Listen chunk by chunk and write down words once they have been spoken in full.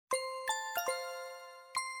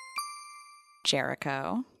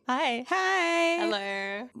Jericho. Hi. Hi.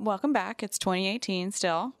 Hello. Welcome back. It's 2018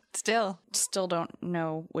 still. Still don't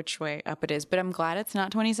know which way up it is, but I'm glad it's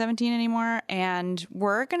not 2017 anymore. And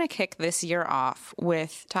we're going to kick this year off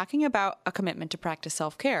with talking about a commitment to practice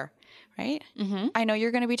self-care, right? Mm-hmm. I know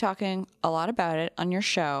you're going to be talking a lot about it on your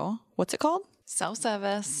show. What's it called?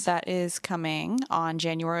 Self-service. That is coming on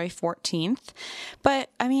January 14th.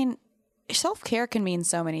 But I mean, self-care can mean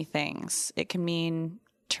so many things. It can mean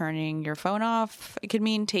turning your phone off. It could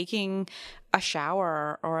mean taking a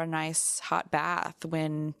shower or a nice hot bath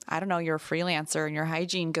when, I don't know, you're a freelancer and your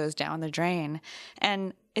hygiene goes down the drain.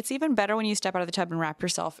 And it's even better when you step out of the tub and wrap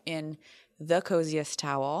yourself in the coziest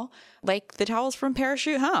towel, like the towels from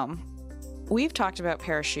Parachute Home. We've talked about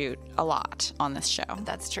Parachute a lot on this show.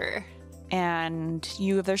 That's true. And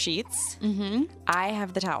you have their sheets. Mm-hmm. I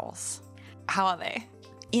have the towels. How are they?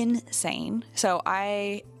 Insane. So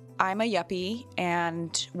I'm a yuppie,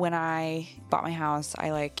 and when I bought my house,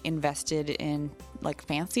 I invested in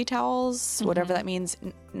fancy towels, whatever that means.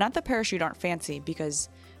 Not that Parachute aren't fancy, because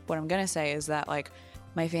what I'm gonna say is that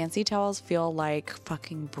my fancy towels feel like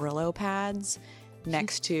fucking Brillo pads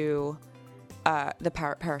next to the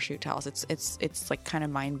Parachute towels. It's kind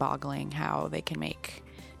of mind-boggling how they can make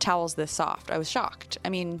towels this soft. I was shocked. I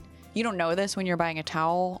mean, you don't know this when you're buying a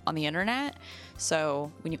towel on the internet,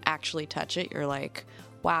 so when you actually touch it, you're like,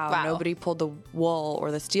 wow, nobody pulled the wool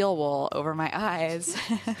or the steel wool over my eyes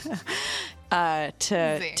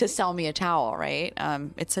to sell me a towel, right?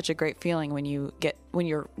 It's such a great feeling when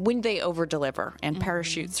they over deliver, and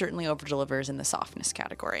Parachute certainly over delivers in the softness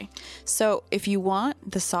category. So if you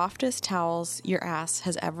want the softest towels your ass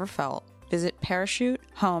has ever felt, visit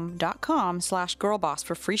parachutehome.com/girlboss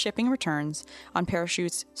for free shipping and returns on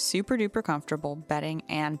Parachute's super duper comfortable bedding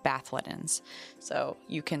and bath linens. So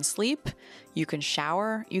you can sleep, you can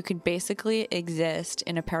shower, you can basically exist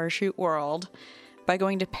in a Parachute world by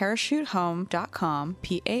going to parachutehome.com,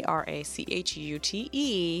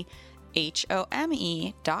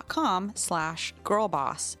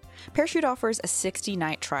 parachutehome.com/girlboss. Parachute offers a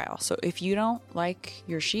 60-night trial, so if you don't like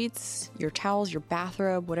your sheets, your towels, your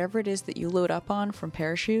bathrobe, whatever it is that you load up on from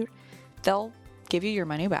Parachute, they'll give you your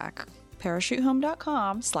money back.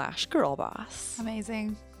 parachutehome.com/girlboss.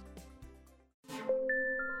 Amazing.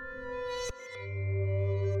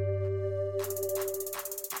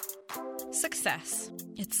 Success.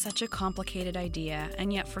 It's such a complicated idea,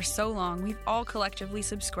 and yet for so long we've all collectively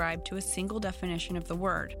subscribed to a single definition of the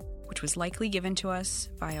word, which was likely given to us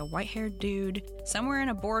by a white-haired dude somewhere in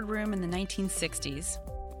a boardroom in the 1960s.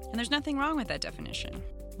 And there's nothing wrong with that definition,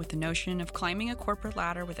 with the notion of climbing a corporate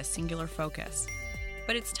ladder with a singular focus.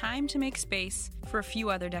 But it's time to make space for a few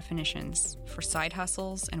other definitions, for side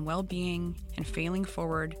hustles and well-being and failing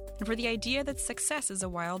forward, and for the idea that success is a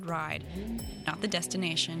wild ride, not the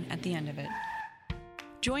destination at the end of it.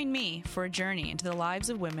 Join me for a journey into the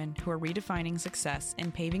lives of women who are redefining success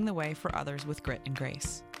and paving the way for others with grit and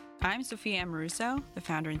grace. I'm Sophia M. Russo, the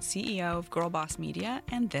founder and CEO of Girl Boss Media,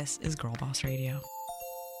 and this is Girl Boss Radio.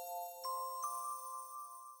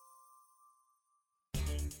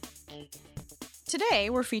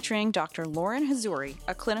 Today, we're featuring Dr. Lauren Hazzouri,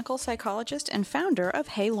 a clinical psychologist and founder of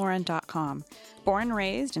HeyLauren.com. Born and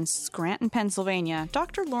raised in Scranton, Pennsylvania,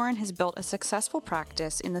 Dr. Lauren has built a successful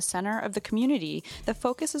practice in the center of the community that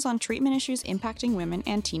focuses on treatment issues impacting women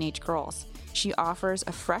and teenage girls. She offers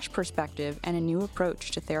a fresh perspective and a new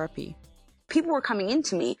approach to therapy. People were coming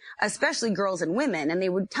into me, especially girls and women, and they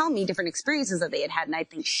would tell me different experiences that they had, and I'd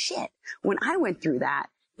think, shit, when I went through that,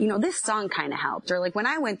 this song kind of helped. Or when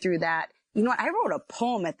I went through that, I wrote a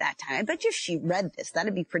poem at that time. I bet you if she read this,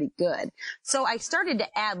 that'd be pretty good. So I started to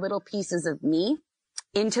add little pieces of me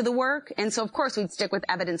into the work. And so, of course, we'd stick with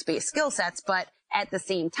evidence-based skill sets. But at the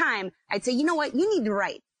same time, I'd say, you know what? You need to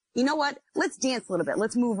write. You know what? Let's dance a little bit.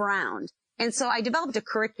 Let's move around. And so I developed a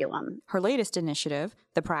curriculum. Her latest initiative,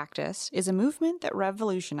 The Practice, is a movement that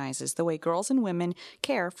revolutionizes the way girls and women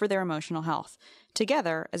care for their emotional health,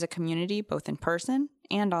 together as a community both in person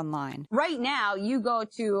and online. Right now, you go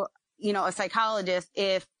to a psychologist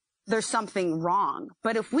if there's something wrong.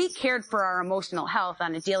 But if we cared for our emotional health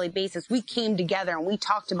on a daily basis, we came together and we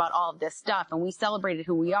talked about all of this stuff and we celebrated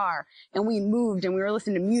who we are and we moved and we were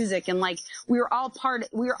listening to music and we were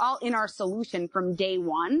all in our solution from day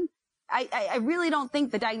one. I really don't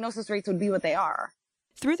think the diagnosis rates would be what they are.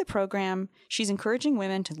 Through the program, she's encouraging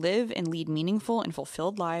women to live and lead meaningful and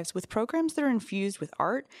fulfilled lives with programs that are infused with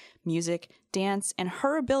art, music, dance, and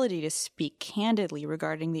her ability to speak candidly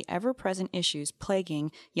regarding the ever-present issues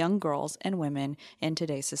plaguing young girls and women in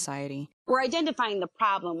today's society. We're identifying the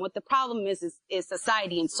problem. What the problem is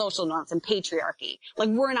society and social norms and patriarchy.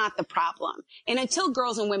 We're not the problem. And until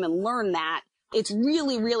girls and women learn that, It's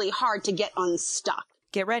really, really hard to get unstuck.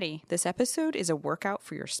 Get ready. This episode is a workout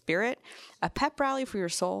for your spirit, a pep rally for your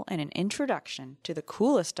soul, and an introduction to the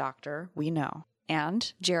coolest doctor we know.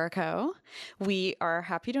 And Jericho, we are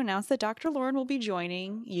happy to announce that Dr. Lauren will be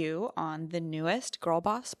joining you on the newest Girl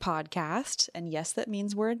Boss podcast. And yes, that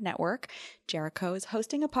means we're a network. Jericho is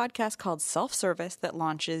hosting a podcast called Self-Service that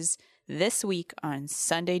launches this week on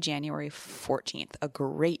Sunday, January 14th. A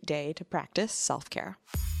great day to practice self-care.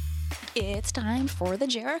 It's time for the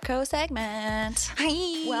Jericho segment.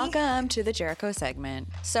 Hi. Welcome to the Jericho segment.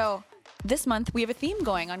 So this month we have a theme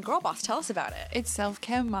going on Girl Boss. Tell us about it. It's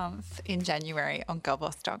self-care month in January on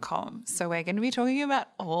girlboss.com. So we're going to be talking about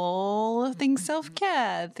all things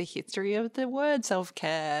self-care, the history of the word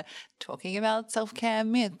self-care, talking about self-care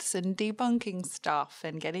myths and debunking stuff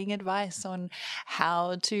and getting advice on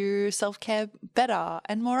how to self-care better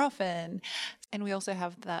and more often. And we also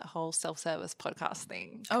have that whole self-service podcast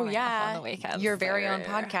thing coming up on the weekend. Your very own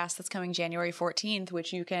podcast that's coming January 14th,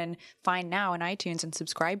 which you can find now on iTunes and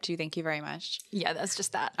subscribe to. Thank you very much. Yeah, that's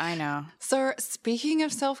just that. I know. So speaking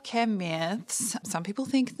of self-care myths, some people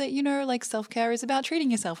think that, like self-care is about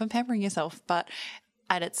treating yourself and pampering yourself, but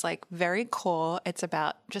at its very core, it's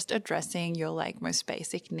about just addressing your most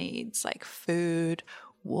basic needs like food,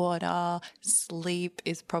 water, sleep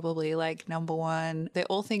is probably number one. They're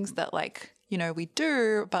all things that we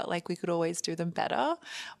do, but we could always do them better.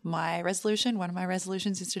 One of my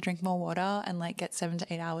resolutions is to drink more water and get 7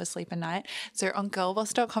 to 8 hours sleep a night. So on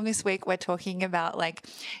girlboss.com this week, we're talking about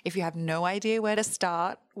if you have no idea where to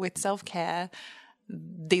start with self-care,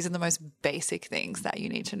 these are the most basic things that you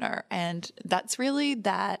need to know. And that's really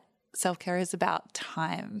that self-care is about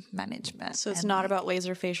time management. So it's not about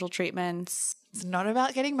laser facial treatments. It's not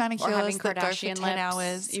about getting manicures or having that go for Kardashian 10 lips,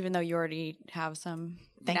 hours. Even though you already have some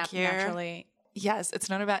Thank you. naturally. Yes, it's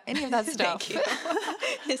not about any of that stuff. Thank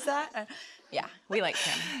you. Is that? Yeah, we like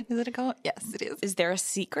him. Is it a goal? Yes, it is. Is there a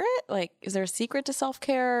secret? Is there a secret to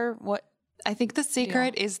self-care? What? I think the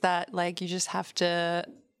secret is that you just have to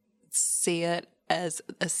see it as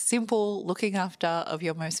a simple looking after of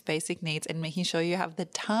your most basic needs and making sure you have the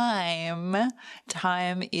time.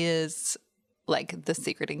 Time is the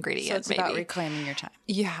secret ingredient. So it's about reclaiming your time.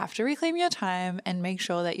 You have to reclaim your time and make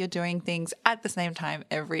sure that you're doing things at the same time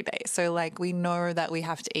every day. So we know that we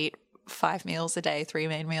have to eat 5 meals a day, 3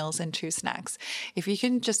 main meals and 2 snacks. If you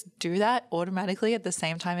can just do that automatically at the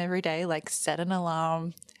same time every day, set an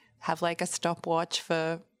alarm, have a stopwatch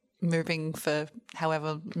for moving for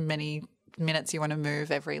however many minutes you want to move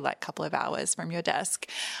every couple of hours from your desk.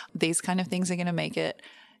 These kind of things are going to make it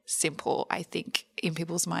simple. I think in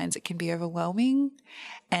people's minds it can be overwhelming,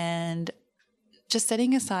 and just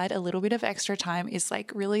setting aside a little bit of extra time is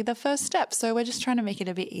really the first step. So we're just trying to make it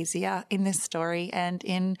a bit easier in this story and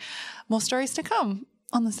in more stories to come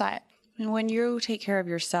on the site. And when you take care of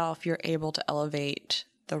yourself, you're able to elevate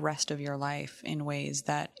the rest of your life in ways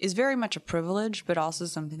that is very much a privilege, but also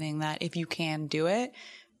something that if you can do it,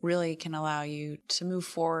 really can allow you to move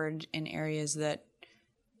forward in areas that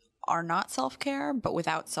are not self-care, but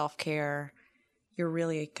without self-care, you're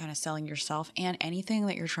really kind of selling yourself and anything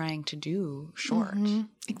that you're trying to do short. Mm-hmm.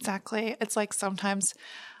 Exactly. It's sometimes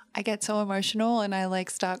I get so emotional and I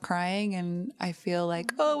start crying and I feel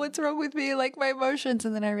oh, what's wrong with me? My emotions.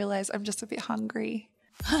 And then I realize I'm just a bit hungry.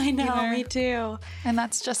 I know, me too. And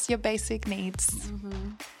that's just your basic needs.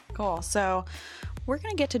 Mm-hmm. Cool. So we're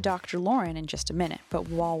going to get to Dr. Lauren in just a minute, but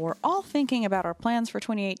while we're all thinking about our plans for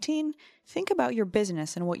 2018, think about your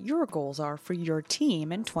business and what your goals are for your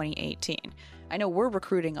team in 2018. I know we're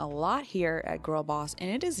recruiting a lot here at Girl Boss, and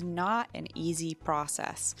it is not an easy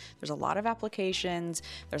process. There's a lot of applications,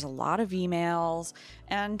 there's a lot of emails,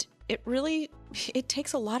 and it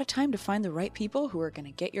takes a lot of time to find the right people who are going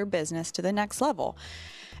to get your business to the next level.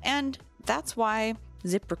 And that's why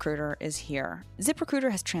ZipRecruiter is here. ZipRecruiter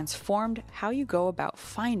has transformed how you go about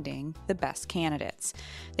finding the best candidates.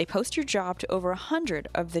 They post your job to over 100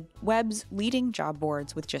 of the web's leading job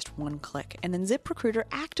boards with just one click. And then ZipRecruiter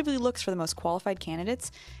actively looks for the most qualified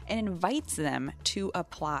candidates and invites them to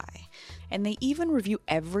apply. And they even review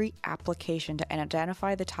every application to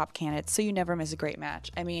identify the top candidates so you never miss a great match.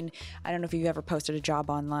 I mean, I don't know if you've ever posted a job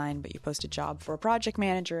online, but you post a job for a project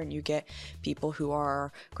manager and you get people who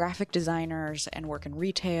are graphic designers and work in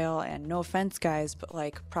retail. And no offense, guys, but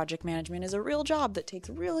project management is a real job that takes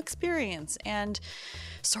real experience. And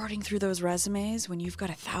sorting through those resumes when you've got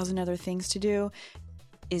 1,000 other things to do,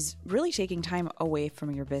 is really taking time away from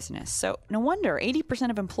your business. So no wonder 80%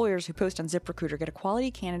 of employers who post on ZipRecruiter get a quality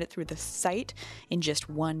candidate through the site in just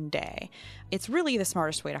one day. It's really the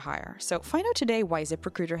smartest way to hire. So find out today why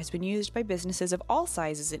ZipRecruiter has been used by businesses of all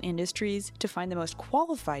sizes and industries to find the most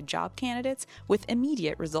qualified job candidates with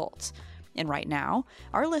immediate results. And right now,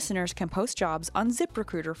 our listeners can post jobs on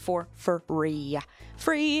ZipRecruiter for free.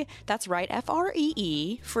 Free. That's right.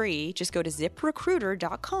 Free. Free. Just go to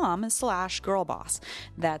ziprecruiter.com/girlboss.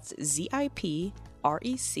 That's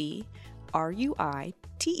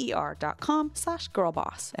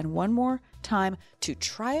ZipRecruiter.com/girlboss. And one more time to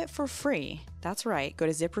try it for free. That's right. Go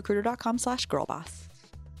to ziprecruiter.com/girlboss.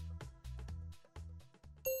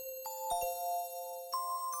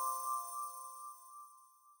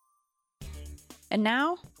 And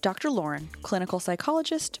now, Dr. Lauren, clinical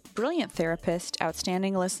psychologist, brilliant therapist,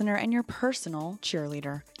 outstanding listener, and your personal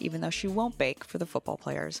cheerleader, even though she won't bake for the football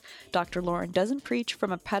players. Dr. Lauren doesn't preach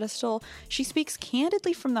from a pedestal. She speaks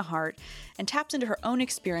candidly from the heart and taps into her own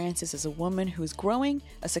experiences as a woman who is growing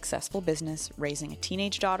a successful business, raising a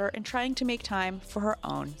teenage daughter, and trying to make time for her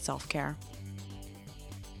own self-care.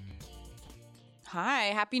 Hi,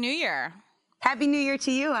 Happy New Year. Happy New Year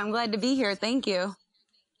to you. I'm glad to be here. Thank you.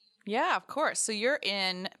 Yeah, of course. So you're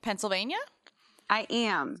in Pennsylvania? I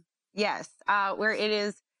am. Yes. Where it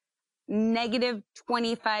is negative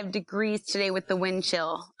 25 degrees today with the wind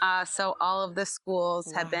chill. So all of the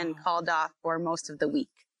schools have been called off for most of the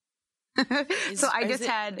week. Is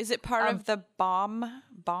it part of the bomb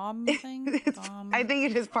thing? I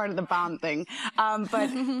think it is part of the bomb thing.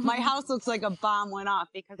 But my house looks like a bomb went off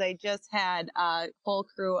because I just had a whole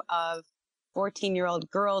crew of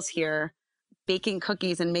 14-year-old girls here baking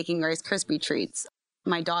cookies and making Rice Krispie treats.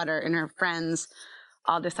 My daughter and her friends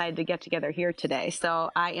all decided to get together here today.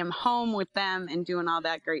 So I am home with them and doing all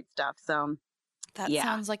that great stuff. So that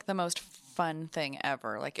sounds like the most fun thing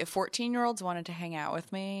ever. Like if 14-year-olds wanted to hang out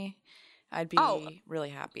with me, I'd be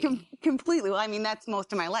really happy. Completely. Well, I mean, that's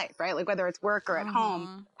most of my life, right? Like whether it's work or at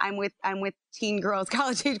home, I'm with teen girls,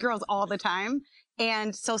 college age girls all the time.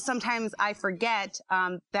 And so sometimes I forget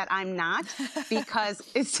that I'm not because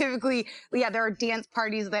it's typically, there are dance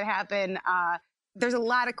parties that happen. There's a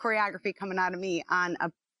lot of choreography coming out of me on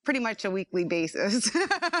pretty much a weekly basis.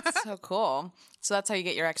 So cool. So that's how you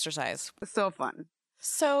get your exercise. So fun.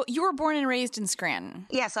 So you were born and raised in Scranton.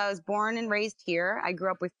 Yes, I was born and raised here. I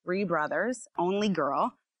grew up with 3 brothers, only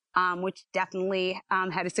girl, which definitely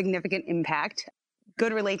had a significant impact.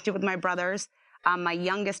 Good relationship with my brothers. My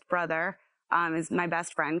youngest brother is my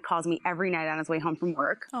best friend, calls me every night on his way home from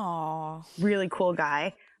work. Aww. Really cool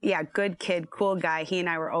guy. Yeah, good kid, cool guy. He and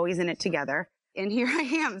I were always in it together. And here I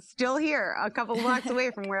am, still here, a couple blocks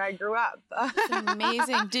away from where I grew up. That's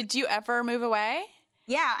amazing. Did you ever move away?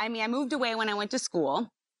 Yeah, I mean, I moved away when I went to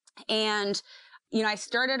school. And, I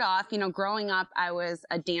started off, growing up, I was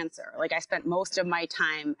a dancer. Like I spent most of my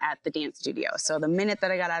time at the dance studio. So the minute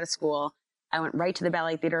that I got out of school, I went right to the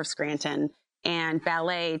Ballet Theater of Scranton. And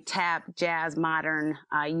ballet, tap, jazz, modern,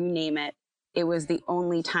 you name it. It was the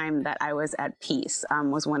only time that I was at peace,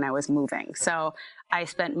 was when I was moving. So I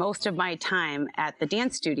spent most of my time at the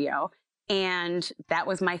dance studio, and that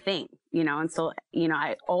was my thing, and so,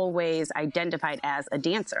 I always identified as a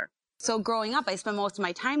dancer. So growing up, I spent most of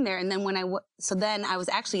my time there. And then then I was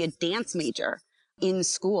actually a dance major in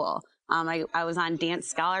school. I was on dance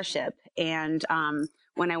scholarship. And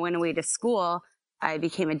when I went away to school, I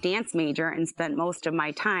became a dance major and spent most of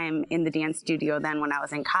my time in the dance studio then when I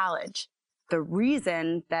was in college. The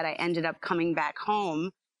reason that I ended up coming back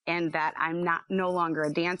home and that I'm no longer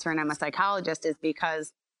a dancer and I'm a psychologist is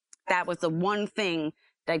because that was the one thing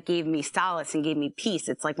that gave me solace and gave me peace.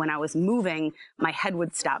 It's like when I was moving, my head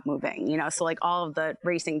would stop moving, so like all of the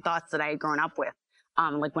racing thoughts that I had grown up with,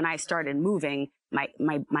 like when I started moving,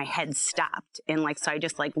 my head stopped. And so I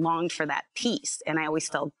just longed for that peace. And I always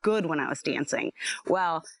felt good when I was dancing.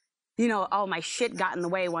 Well, all my shit got in the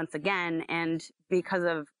way once again. And because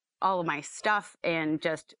of all of my stuff and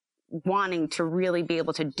just wanting to really be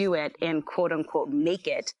able to do it and quote unquote make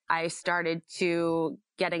it, I started to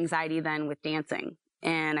get anxiety then with dancing.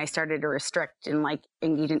 And I started to restrict and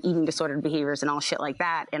engage in eating disordered behaviors and all shit like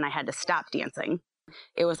that. And I had to stop dancing.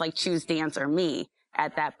 It was choose dance or me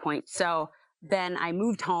at that point. So then I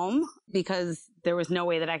moved home because there was no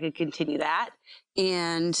way that I could continue that,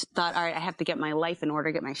 and thought, all right, I have to get my life in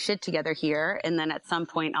order, get my shit together here. And then at some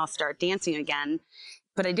point I'll start dancing again.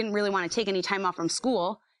 But I didn't really want to take any time off from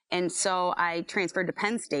school. And so I transferred to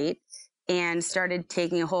Penn State and started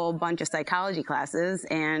taking a whole bunch of psychology classes.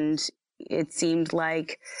 And it seemed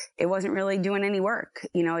like it wasn't really doing any work.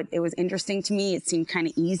 It was interesting to me. It seemed kind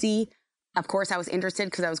of easy. Of course, I was interested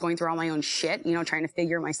because I was going through all my own shit, trying to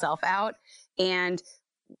figure myself out. And,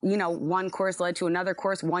 one course led to another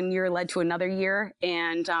course, 1 year led to another year.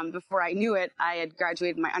 And before I knew it, I had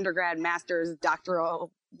graduated my undergrad, master's,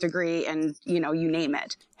 doctoral degree, and, you name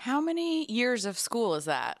it. How many years of school is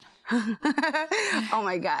that? Oh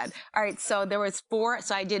my God. All right. So there was 4.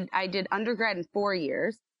 So I did undergrad in 4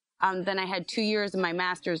 years. Then I had 2 years of my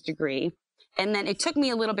master's degree. And then it took me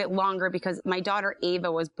a little bit longer because my daughter Ava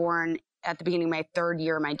was born at the beginning of my 3rd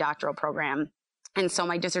year of my doctoral program. And so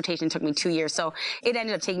my dissertation took me 2 years. So it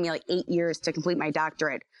ended up taking me like 8 years to complete my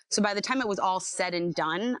doctorate. So by the time it was all said and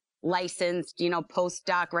done, licensed,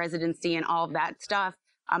 postdoc residency and all of that stuff,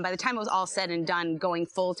 by the time it was all said and done, going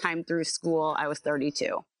full time through school, I was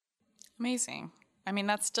 32. Amazing. I mean,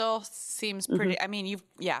 that still seems pretty, I mean,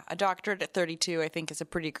 a doctorate at 32, I think is a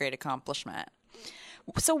pretty great accomplishment.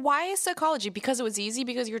 So why psychology? Because it was easy?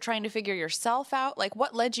 Because you're trying to figure yourself out? Like,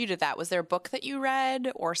 what led you to that? Was there a book that you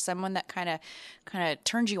read or someone that kind of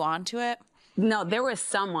turned you on to it? No, there was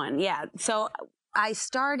someone. Yeah. So I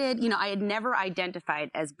started, I had never identified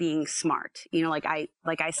as being smart. Like I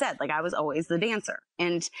said, I was always the dancer.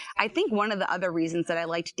 And I think one of the other reasons that I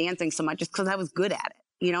liked dancing so much is because I was good at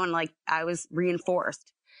it, and I was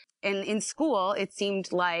reinforced. And in school, it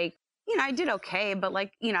seemed like, I did okay, but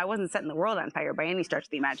I wasn't setting the world on fire by any stretch of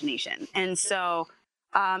the imagination. And so,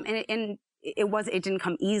 it didn't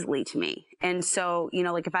come easily to me. And so,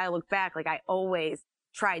 if I look back, I always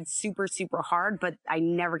tried super, super hard, but I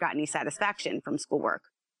never got any satisfaction from schoolwork.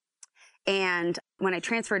 And when I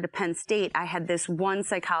transferred to Penn State, I had this one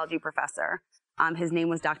psychology professor. His name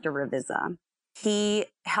was Dr. Raviza. He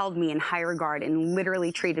held me in high regard and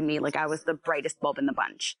literally treated me like I was the brightest bulb in the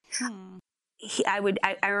bunch. I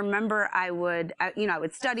remember I would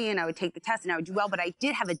study and I would take the test and I would do well, but I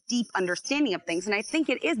did have a deep understanding of things. And I think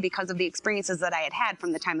it is because of the experiences that I had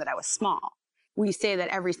from the time that I was small. We say that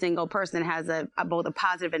every single person has both a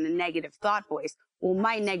positive and a negative thought voice. Well,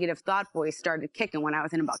 my negative thought voice started kicking when I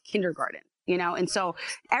was in about kindergarten, and so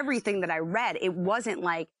everything that I read, it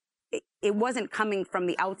wasn't coming from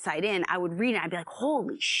the outside in. I would read it. I'd be like,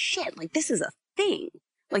 holy shit, this is a thing.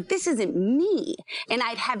 This isn't me. And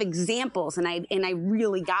I'd have examples and I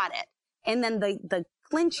really got it. And then the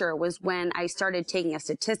clincher was when I started taking a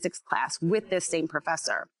statistics class with this same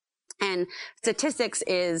professor. And statistics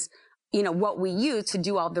is, what we use to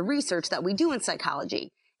do all the research that we do in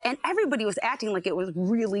psychology. And everybody was acting like it was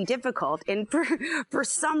really difficult. And for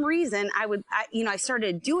some reason, I started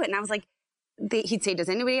to do it and I was like, he'd say, does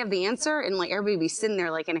anybody have the answer? And everybody would be sitting there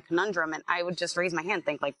in a conundrum. And I would just raise my hand,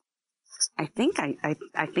 think I think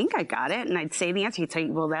I got it. And I'd say the answer. He'd say,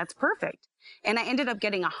 well, that's perfect. And I ended up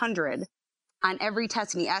getting 100 on every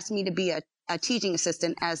test. And he asked me to be a teaching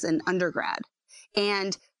assistant as an undergrad.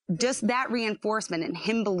 And just that reinforcement and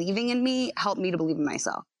him believing in me helped me to believe in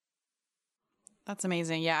myself. That's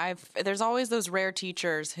amazing. Yeah. There's always those rare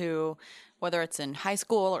teachers who, whether it's in high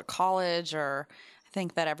school or college, or I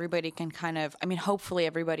think that everybody can hopefully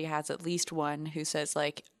everybody has at least one who says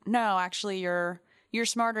no, actually you're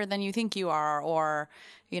smarter than you think you are, or,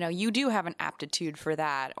 you do have an aptitude for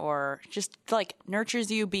that, or just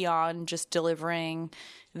nurtures you beyond just delivering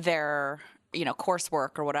their,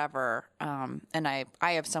 coursework or whatever. And I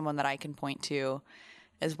have someone that I can point to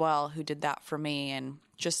as well who did that for me, and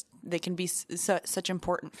just they can be such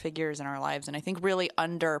important figures in our lives, and I think really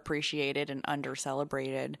underappreciated and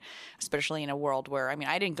under-celebrated, especially in a world where,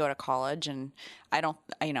 I didn't go to college, and I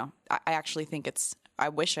actually think I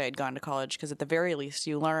wish I had gone to college, because at the very least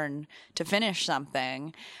you learn to finish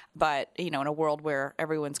something. But, in a world where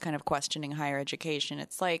everyone's kind of questioning higher education,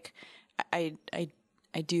 it's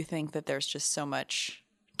I do think that there's just so much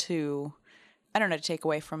to take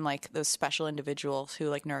away from those special individuals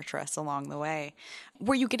who nurture us along the way.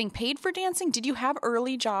 Were you getting paid for dancing? Did you have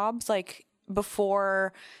early jobs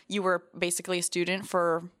before you were basically a student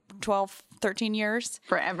for 12, 13 years?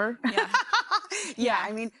 Forever? Yeah.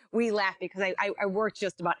 Yeah. We laugh because I worked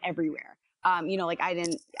just about everywhere. I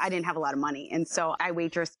didn't have a lot of money. And so I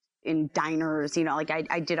waitressed in diners,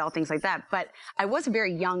 I did all things like that. But I was a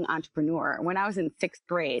very young entrepreneur. When I was in 6th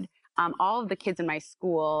grade, all of the kids in my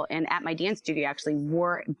school and at my dance studio actually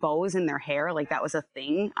wore bows in their hair. That was a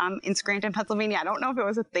thing in Scranton, Pennsylvania. I don't know if it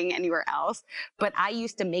was a thing anywhere else, but I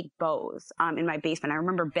used to make bows in my basement. I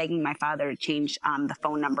remember begging my father to change the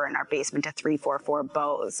phone number in our basement to 344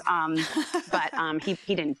 bows. But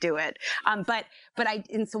he didn't do it.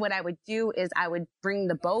 So what I would do is I would bring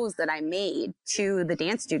the bows that I made to the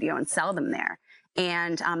dance studio and sell them there.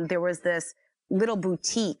 And there was this little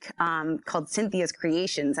boutique called Cynthia's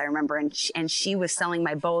Creations, I remember, and she was selling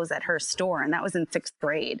my bows at her store, and that was in 6th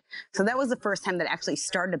grade. So that was the first time that I actually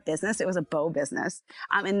started a business. It was a bow business.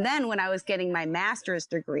 And then when I was getting my master's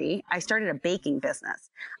degree, I started a baking business.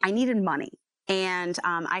 I needed money, and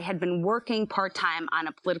I had been working part-time on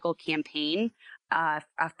a political campaign. A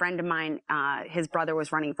friend of mine, his brother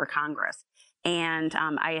was running for Congress, and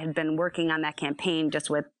I had been working on that campaign just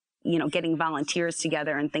with, getting volunteers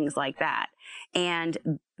together and things like that.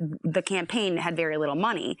 And the campaign had very little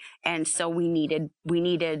money. And so we needed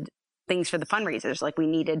things for the fundraisers. Like we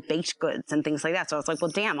needed baked goods and things like that. So I was like,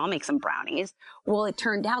 well, damn, I'll make some brownies. Well, it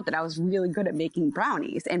turned out that I was really good at making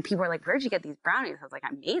brownies. And people were like, where'd you get these brownies? I was like,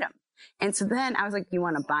 I made them. And so then I was like, you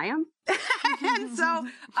want to buy them? And so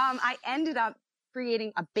I ended up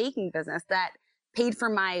creating a baking business that paid for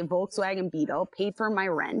my Volkswagen Beetle, paid for my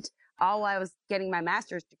rent, all while I was getting my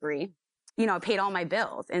master's degree. It paid all my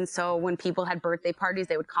bills. And so when people had birthday parties,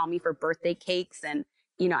 they would call me for birthday cakes. And,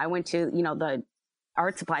 I went to, the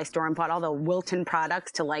art supply store and bought all the Wilton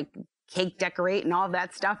products to like cake decorate and all of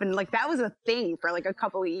that stuff. And like, that was a thing for like a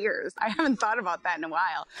couple of years. I haven't thought about that in a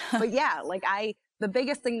while, but yeah, like the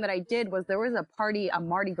biggest thing that I did was there was a party, a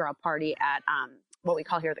Mardi Gras party at, what we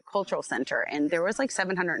call here the Cultural Center. And there was like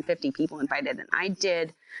 750 people invited. And I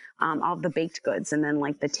did all the baked goods and then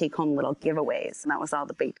like the take home little giveaways. And that was all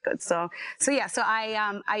the baked goods. So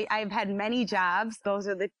I've had many jobs. Those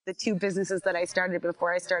are the two businesses that I started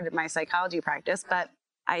before I started my psychology practice. But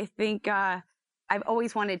I think I've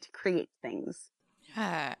always wanted to create things.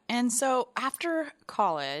 Yeah. And so after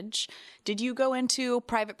college, did you go into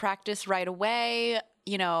private practice right away?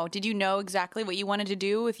 Did you know exactly what you wanted to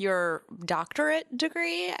do with your doctorate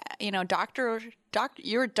degree?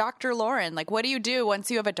 You're Dr. Lauren. Like, what do you do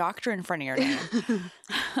once you have a doctor in front of your name?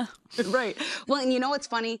 Right. Well, and what's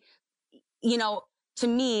funny? To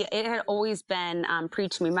me, it had always been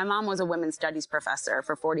preached to me. My mom was a women's studies professor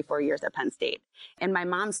for 44 years at Penn State. And my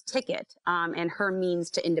mom's ticket and her means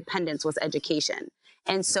to independence was education.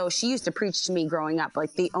 And so she used to preach to me growing up,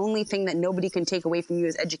 like the only thing that nobody can take away from you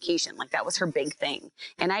is education. Like that was her big thing.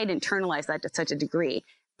 And I had internalized that to such a degree.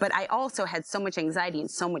 But I also had so much anxiety and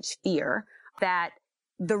so much fear that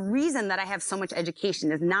the reason that I have so much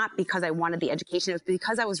education is not because I wanted the education. It was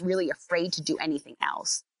because I was really afraid to do anything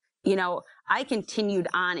else. I continued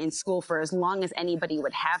on in school for as long as anybody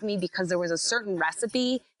would have me because there was a certain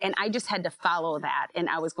recipe and I just had to follow that and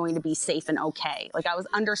I was going to be safe and okay. Like I was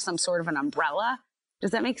under some sort of an umbrella.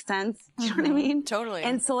 Does that make sense? Do you know what I mean? Totally.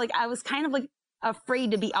 And so like I was kind of like afraid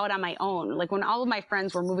to be out on my own. Like when all of my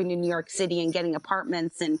friends were moving to New York City and getting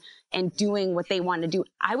apartments and doing what they wanted to do,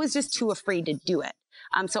 I was just too afraid to do it.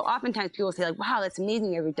 So oftentimes people say like, wow, that's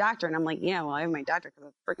amazing. You have your doctor. And I'm like, yeah, well, I have my doctor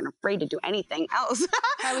because I'm freaking afraid to do anything else.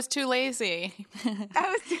 I was too lazy.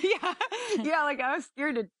 Yeah, like I was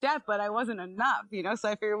scared to death, but I wasn't enough, So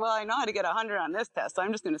I figured, well, I know how to get 100 on this test, so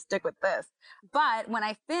I'm just going to stick with this. But when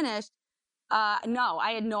I finished, no,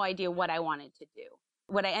 I had no idea what I wanted to do.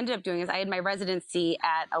 What I ended up doing is I had my residency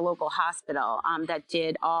at a local hospital that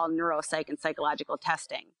did all neuropsych and psychological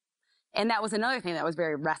testing. And that was another thing that was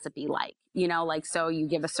very recipe-like, so you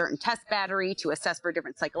give a certain test battery to assess for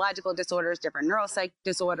different psychological disorders, different neuropsych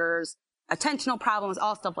disorders, attentional problems,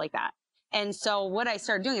 all stuff like that. And so what I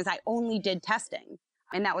started doing is I only did testing.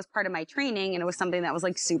 And that was part of my training. And it was something that was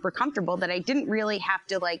like super comfortable that I didn't really have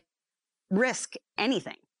to like risk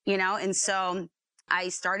anything, And so I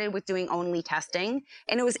started with doing only testing.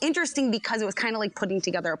 And it was interesting because it was kind of like putting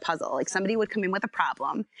together a puzzle. Like somebody would come in with a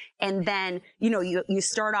problem and then, you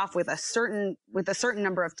start off with a certain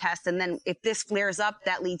number of tests. And then if this flares up,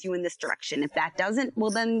 that leads you in this direction. If that doesn't,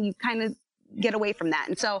 well, then you kind of get away from that.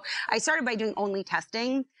 And so I started by doing only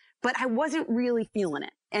testing, but I wasn't really feeling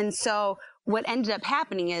it. And so what ended up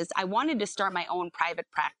happening is I wanted to start my own private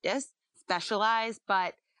practice, specialized,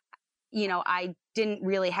 but I didn't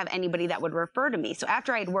really have anybody that would refer to me. So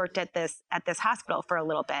after I had worked at this hospital for a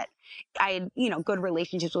little bit, I had, good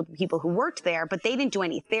relationships with people who worked there, but they didn't do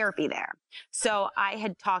any therapy there. So I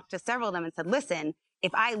had talked to several of them and said, listen,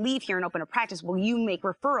 if I leave here and open a practice, will you make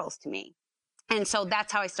referrals to me? And so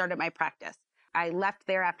that's how I started my practice. I left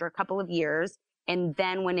there after a couple of years and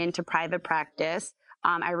then went into private practice.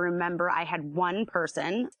 I remember I had one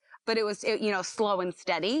person, but it was, slow and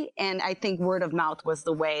steady. And I think word of mouth was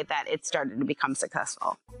the way that it started to become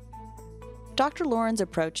successful. Dr. Lauren's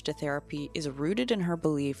approach to therapy is rooted in her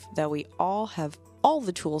belief that we all have all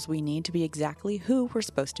the tools we need to be exactly who we're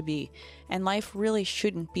supposed to be, and life really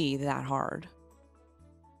shouldn't be that hard.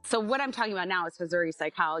 So what I'm talking about now is Hazzouri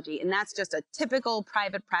psychology, and that's just a typical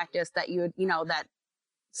private practice that that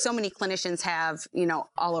so many clinicians have,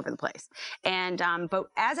 all over the place. And but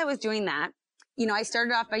as I was doing that, I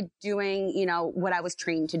started off by doing, what I was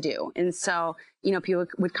trained to do. And so, people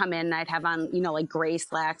would come in and I'd have on, like gray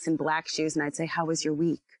slacks and black shoes. And I'd say, how was your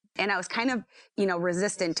week? And I was kind of,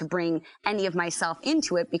 resistant to bring any of myself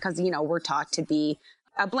into it because, we're taught to be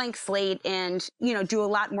a blank slate and, do a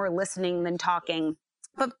lot more listening than talking.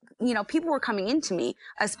 But, people were coming into me,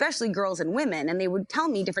 especially girls and women, and they would tell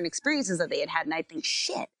me different experiences that they had had. And I'd think,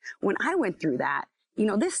 shit, when I went through that,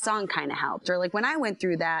 this song kind of helped. Or like when I went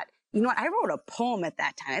through that, I wrote a poem at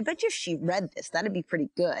that time. I bet you if she read this, that'd be pretty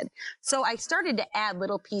good. So I started to add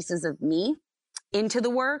little pieces of me into the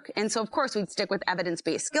work. And so of course we'd stick with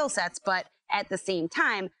evidence-based skill sets, but at the same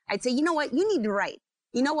time, I'd say, you know what, you need to write.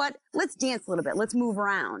 You know what, let's dance a little bit. Let's move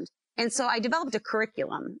around. And so I developed a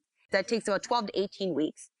curriculum that takes about 12 to 18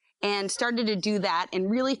 weeks and started to do that and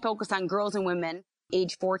really focus on girls and women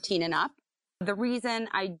age 14 and up. The reason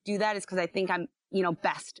I do that is because I think I'm,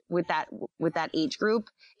 best with that age group.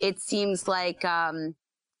 It seems like, the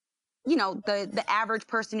average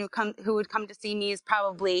person who would come to see me is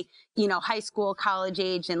probably, high school, college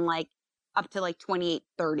age, and like up to like 28,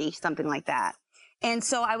 30, something like that. And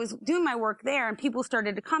so I was doing my work there and people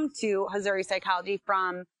started to come to Hazzouri Psychology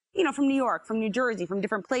from New York, from New Jersey, from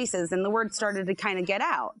different places. And the word started to kind of get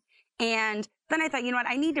out. And then I thought,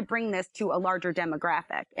 I need to bring this to a larger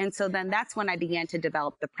demographic. And so then that's when I began to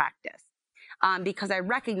develop the practice. Because I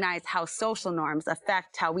recognize how social norms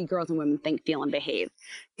affect how we girls and women think, feel, and behave.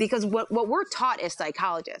 Because what we're taught as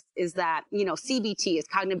psychologists is that, CBT is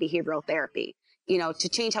cognitive behavioral therapy. To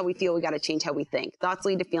change how we feel, we got to change how we think. Thoughts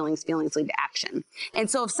lead to feelings, feelings lead to action.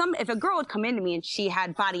 And so if a girl would come into me and she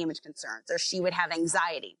had body image concerns, or she would have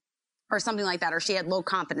anxiety, or something like that, or she had low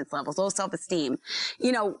confidence levels, low self-esteem,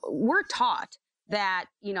 we're taught that,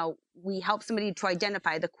 we help somebody to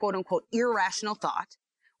identify the quote unquote irrational thought.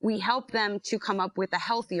 We help them to come up with a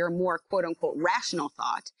healthier, more quote unquote rational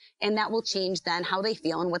thought. And that will change then how they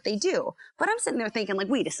feel and what they do. But I'm sitting there thinking like,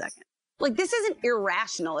 wait a second. Like, this isn't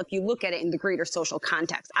irrational if you look at it in the greater social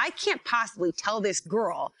context. I can't possibly tell this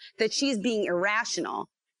girl that she's being irrational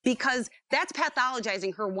because that's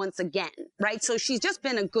pathologizing her once again, right? So she's just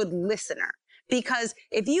been a good listener. Because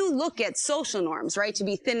if you look at social norms, right, to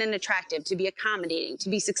be thin and attractive, to be accommodating, to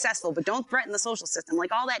be successful, but don't threaten the social system,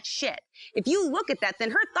 like all that shit. If you look at that,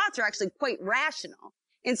 then her thoughts are actually quite rational.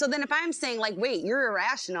 And so then if I'm saying like, wait, you're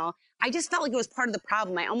irrational, I just felt like it was part of the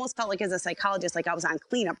problem. I almost felt like as a psychologist, like I was on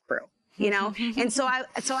cleanup crew. And so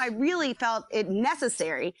I really felt it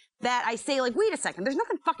necessary that I say like, wait a second, there's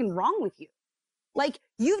nothing fucking wrong with you. Like,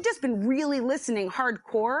 you've just been really listening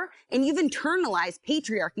hardcore and you've internalized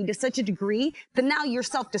patriarchy to such a degree that now you're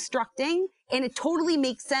self-destructing and it totally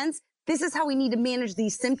makes sense. This is how we need to manage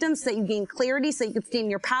these symptoms so that you gain clarity, so you can stay in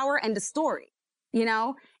your power, and the story,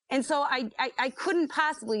 And so I couldn't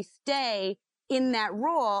possibly stay in that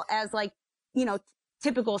role as like,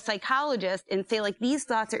 typical psychologist and say like, these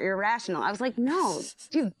thoughts are irrational. I was like, no,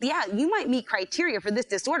 dude, yeah, you might meet criteria for this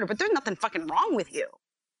disorder, but there's nothing fucking wrong with you.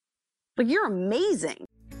 Like, you're amazing.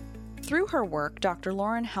 Through her work, Dr.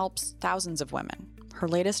 Lauren helps thousands of women. Her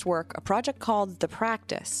latest work, a project called The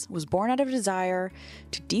Practice, was born out of a desire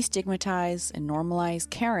to destigmatize and normalize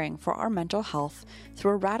caring for our mental health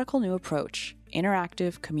through a radical new approach,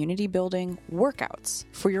 interactive community-building workouts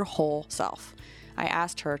for your whole self. I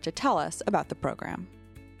asked her to tell us about the program.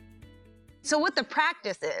 So what The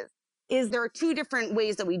Practice is there are two different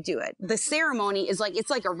ways that we do it. The ceremony is like, it's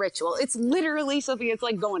like a ritual. It's literally, Sophie, it's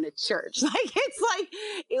like going to church.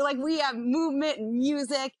 Like we have movement and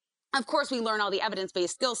music. Of course, we learn all the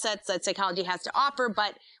evidence-based skill sets that psychology has to offer,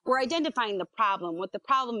 but we're identifying the problem. What the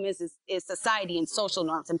problem is society and social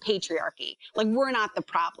norms and patriarchy. Like, we're not the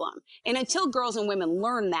problem. And until girls and women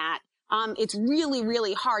learn that, it's really,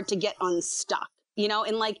 really hard to get unstuck,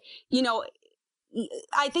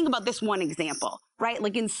 I think about this one example, right?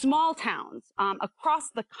 Like in small towns,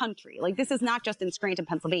 across the country, like this is not just in Scranton,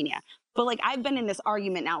 Pennsylvania, but like I've been in this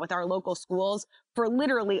argument now with our local schools for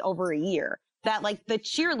literally over a year that like the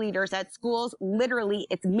cheerleaders at schools, literally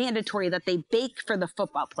it's mandatory that they bake for the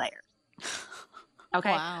football players.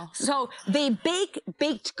 Okay. Wow. So they bake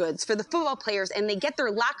baked goods for the football players and they get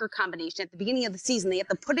their locker combination at the beginning of the season. They have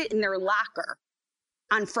to put it in their locker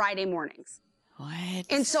on Friday mornings. What?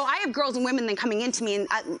 And so I have girls and women then coming into me, and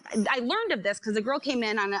I learned of this because the girl came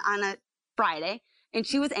in on a Friday, and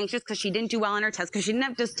she was anxious because she didn't do well on her test because she didn't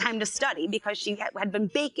have just time to study because she had been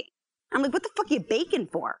baking. I'm like, what the fuck are you baking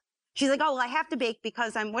for? She's like, oh, well, I have to bake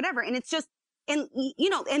because I'm whatever. And it's just, and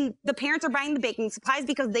the parents are buying the baking supplies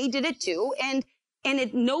because they did it too. And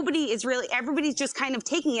everybody's just kind of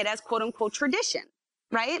taking it as quote unquote tradition,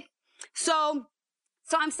 right? So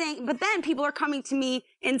I'm saying, but then people are coming to me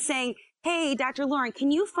and saying, hey, Dr. Lauren,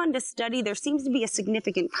 can you fund a study? There seems to be a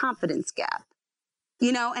significant confidence gap.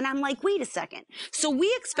 You know, and I'm like, wait a second. So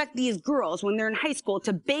we expect these girls when they're in high school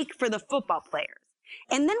to bake for the football players.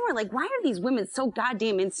 And then we're like, why are these women so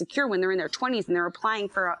goddamn insecure when they're in their 20s and they're applying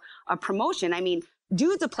for a promotion? I mean,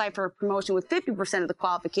 dudes apply for a promotion with 50% of the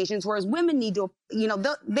qualifications, whereas women need to, you know,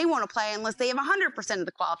 they won't apply unless they have 100% of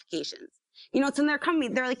the qualifications. You know, so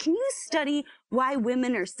they're like, can you study why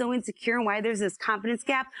women are so insecure and why there's this confidence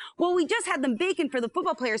gap? Well, we just had them baking for the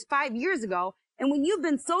football players 5 years ago. And when you've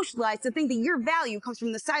been socialized to think that your value comes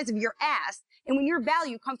from the size of your ass, and when your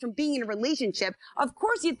value comes from being in a relationship, of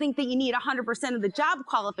course you think that you need 100% of the job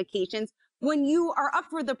qualifications when you are up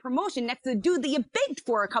for the promotion next to the dude that you baked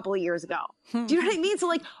for a couple of years ago. Do you know what I mean? So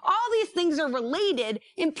like all these things are related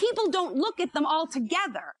and people don't look at them all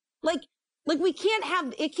together. Like we can't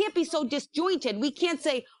have, it can't be so disjointed. We can't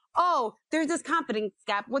say, oh, there's this confidence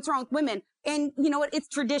gap. What's wrong with women? And you know what? It's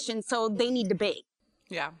tradition. So they need to bake.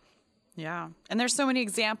 Yeah. Yeah. And there's so many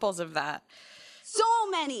examples of that. So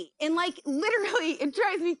many. And like literally it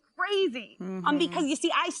drives me crazy. Because you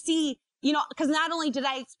see, I see, you know, because not only did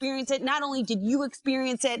I experience it, not only did you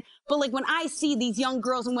experience it, but like when I see these young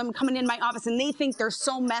girls and women coming in my office and they think they're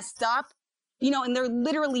so messed up, you know, and they're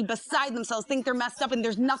literally beside themselves, think they're messed up and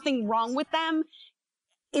there's nothing wrong with them.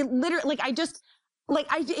 It literally,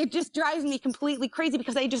 it just drives me completely crazy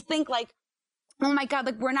because I just think like, oh my God,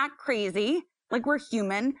 like we're not crazy. Like we're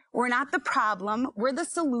human. We're not the problem. We're the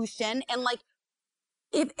solution. And like,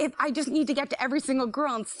 if I just need to get to every single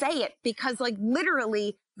girl and say it, because like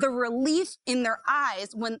literally the relief in their eyes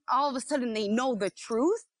when all of a sudden they know the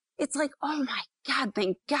truth, it's like, oh my God,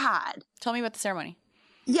 thank God. Tell me about the ceremony.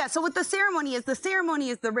 Yeah. So what the ceremony is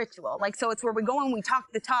the ritual. Like, so it's where we go and we talk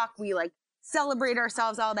the talk, we like celebrate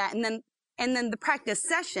ourselves, all that. And then the practice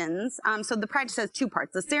sessions. So the practice has two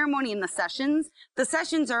parts, the ceremony and the sessions. The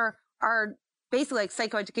sessions are basically like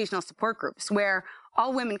psychoeducational support groups where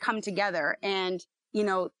all women come together and, you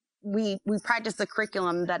know, we practice the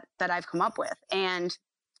curriculum that I've come up with. And,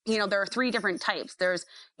 you know, there are 3 different types. There's,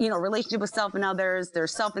 you know, relationship with self and others,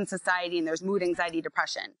 there's self and society, and there's mood, anxiety,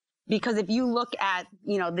 depression. Because if you look at,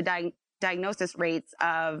 you know, the diagnosis rates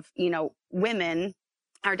of, you know, women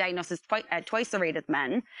are diagnosed at twice the rate of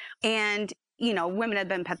men. And, you know, women have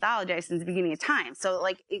been pathologized since the beginning of time. So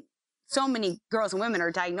like, so many girls and women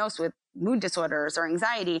are diagnosed with mood disorders or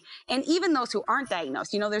anxiety. And even those who aren't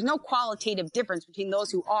diagnosed, you know, there's no qualitative difference between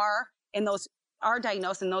those who are and those are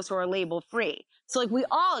diagnosed and those who are label free. So like we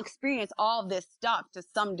all experience all this stuff to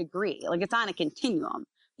some degree, like it's on a continuum,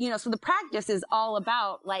 you know, so the practice is all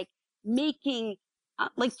about like making,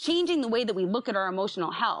 like changing the way that we look at our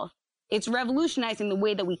emotional health. It's revolutionizing the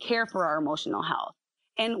way that we care for our emotional health.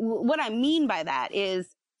 And what I mean by that is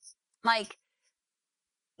like,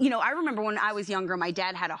 you know, I remember when I was younger, my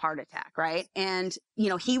dad had a heart attack, right? And, you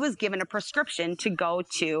know, he was given a prescription to go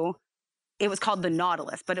to, it was called the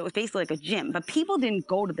Nautilus, but it was basically like a gym. But people didn't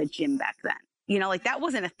go to the gym back then. You know, like that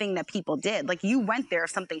wasn't a thing that people did. Like you went there if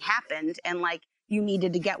something happened and like you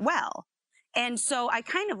needed to get well. And so I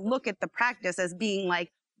kind of look at the practice as being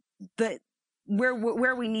like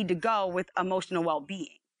where we need to go with emotional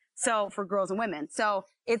well-being. So for girls and women. So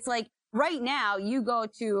it's like right now you go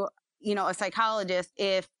to, you know, a psychologist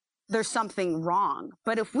if there's something wrong.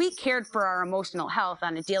 But if we cared for our emotional health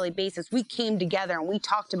on a daily basis, we came together and we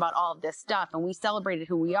talked about all of this stuff and we celebrated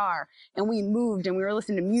who we are and we moved and we were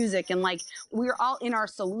listening to music and like we were all in our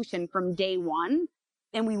solution from day one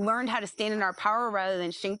and we learned how to stand in our power rather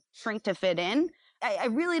than shrink to fit in. I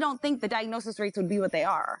really don't think the diagnosis rates would be what they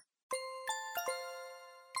are.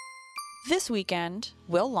 This weekend,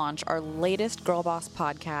 we'll launch our latest Girl Boss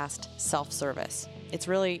podcast, Self-Service. It's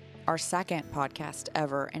really our second podcast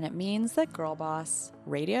ever, and it means that Girl Boss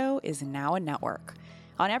Radio is now a network.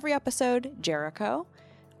 On every episode, Jericho,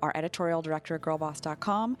 our editorial director at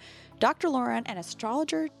girlboss.com, Dr. Lauren and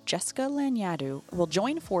astrologer Jessica Lanyadu will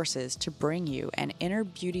join forces to bring you an inner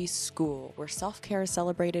beauty school where self-care is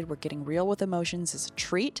celebrated, where getting real with emotions is a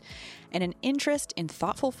treat, and an interest in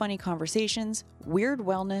thoughtful, funny conversations, weird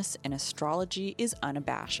wellness, and astrology is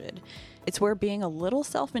unabashed. It's where being a little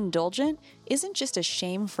self-indulgent isn't just a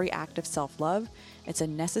shame-free act of self-love, it's a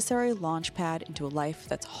necessary launch pad into a life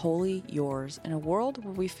that's wholly yours in a world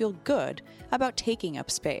where we feel good about taking up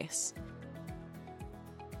space.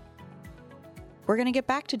 We're going to get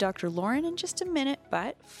back to Dr. Lauren in just a minute,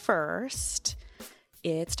 but first,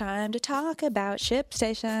 it's time to talk about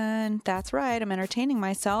ShipStation. That's right, I'm entertaining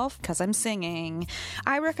myself because I'm singing.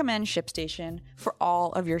 I recommend ShipStation for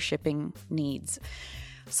all of your shipping needs.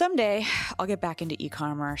 Someday, I'll get back into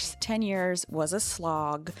e-commerce. 10 years was a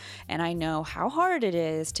slog, and I know how hard it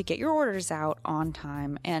is to get your orders out on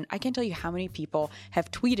time. And I can't tell you how many people have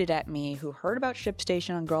tweeted at me who heard about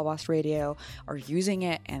ShipStation on Girl Boss Radio, are using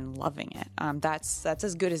it and loving it. That's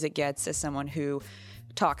as good as it gets as someone who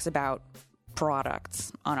talks about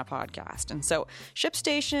products on a podcast. And so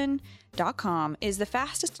ShipStation.com is the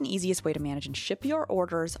fastest and easiest way to manage and ship your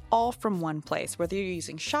orders all from one place, whether you're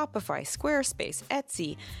using Shopify, Squarespace,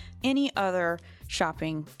 Etsy, any other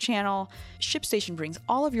shopping channel. ShipStation brings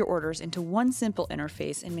all of your orders into one simple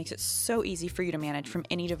interface and makes it so easy for you to manage from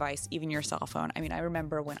any device, even your cell phone. I mean, I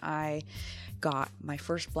remember when I got my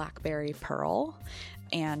first BlackBerry Pearl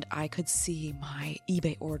and I could see my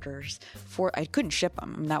eBay orders I couldn't ship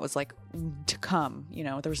them. And that was like to come,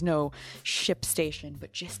 there was no ShipStation,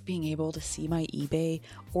 but just being able to see my eBay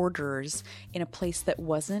orders in a place that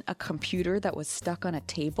wasn't a computer that was stuck on a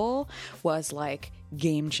table was like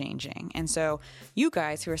game changing. And so you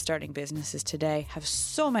guys who are starting businesses today have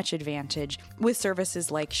so much advantage with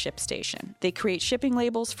services like ShipStation. They create shipping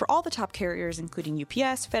labels for all the top carriers, including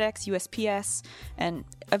UPS, FedEx, USPS, and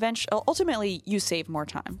ultimately you save more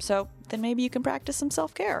time. So then maybe you can practice some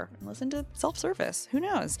self-care and listen to self-service. Who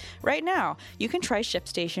knows? Right now, you can try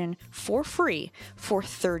ShipStation for free for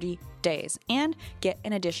 30 days and get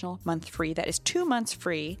an additional month free. That is 2 months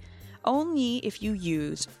free only if you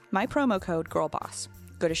use my promo code GIRLBOSS.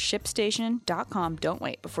 Go to ShipStation.com. Don't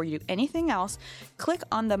wait. Before you do anything else, click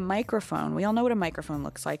on the microphone. We all know what a microphone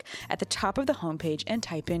looks like at the top of the homepage and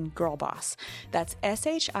type in GIRLBOSS. That's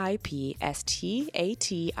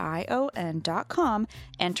ShipStation.com.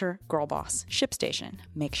 Enter GIRLBOSS. ShipStation.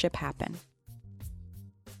 Make ship happen.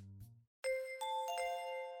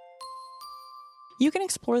 You can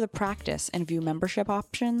explore the practice and view membership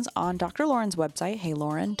options on Dr. Lauren's website,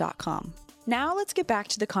 heylauren.com. Now let's get back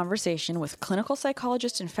to the conversation with clinical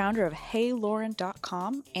psychologist and founder of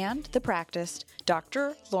heylauren.com and the practice,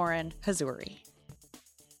 Dr. Lauren Hazzouri.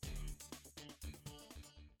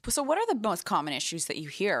 So what are the most common issues that you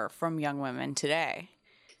hear from young women today?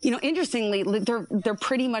 Interestingly, they're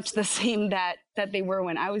pretty much the same that they were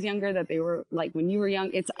when I was younger, that they were like when you were young.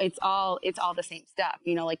 It's all the same stuff.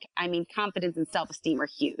 Confidence and self-esteem are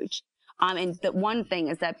huge. And the one thing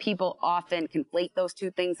is that people often conflate those two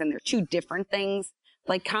things, and they're two different things.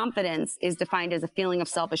 Like confidence is defined as a feeling of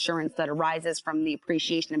self-assurance that arises from the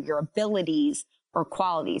appreciation of your abilities or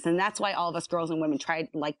qualities. And that's why all of us girls and women tried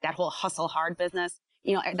like that whole hustle hard business.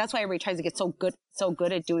 That's why everybody tries to get so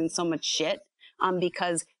good at doing so much shit.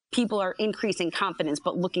 Because people are increasing confidence,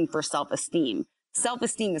 but looking for self-esteem.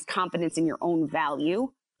 Self-esteem is confidence in your own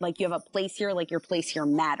value. Like you have a place here, like your place here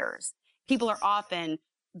matters. People are often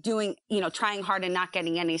doing, trying hard and not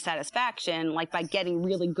getting any satisfaction, like by getting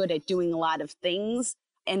really good at doing a lot of things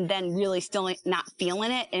and then really still not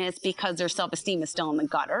feeling it. And it's because their self-esteem is still in the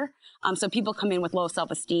gutter. So people come in with low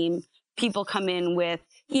self-esteem. People come in with,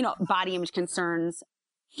 body image concerns,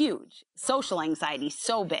 huge. Social anxiety,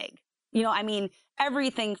 so big.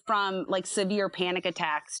 Everything from like severe panic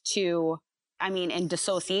attacks to, and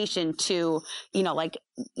dissociation to,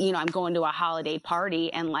 I'm going to a holiday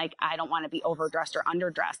party and like, I don't want to be overdressed or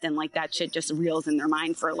underdressed. And like that shit just reels in their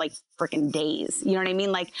mind for like freaking days. You know what I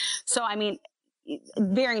mean?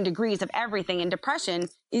 Varying degrees of everything, and depression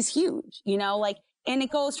is huge, and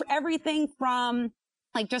it goes for everything from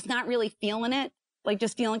like just not really feeling it, like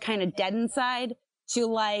just feeling kind of dead inside, to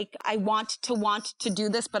like, I want to do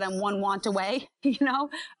this, but I'm one want away, There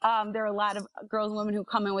are a lot of girls and women who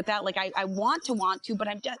come in with that. Like, I want to, but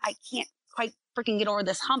I can't quite freaking get over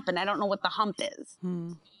this hump, and I don't know what the hump is.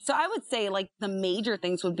 So I would say like the major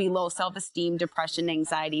things would be low self-esteem, depression,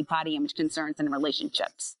 anxiety, body image concerns, and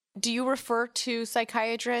relationships. Do you refer to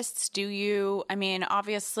psychiatrists?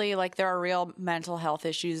 Obviously, like there are real mental health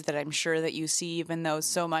issues that I'm sure that you see, even though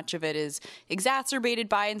so much of it is exacerbated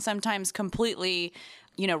by and sometimes completely,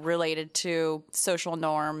 related to social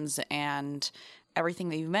norms and everything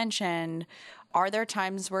that you mentioned. Are there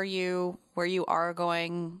times where you are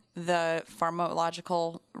going the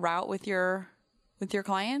pharmacological route with your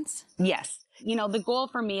clients? Yes. The goal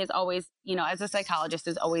for me is always, as a psychologist,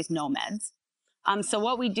 is always no meds. So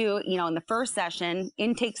what we do, in the first session,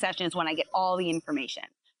 intake session is when I get all the information.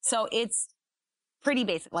 So it's pretty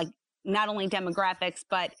basic, like not only demographics,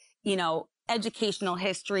 but, educational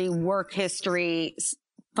history, work history,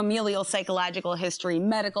 familial psychological history,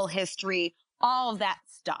 medical history, all of that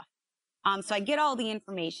stuff. So I get all the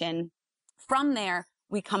information. From there,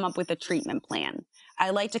 we come up with a treatment plan. I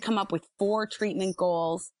like to come up with 4 treatment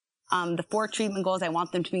goals. The 4 treatment goals, I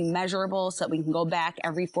want them to be measurable so that we can go back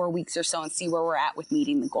every 4 weeks or so and see where we're at with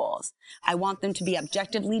meeting the goals. I want them to be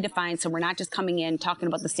objectively defined so we're not just coming in talking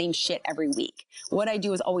about the same shit every week. What I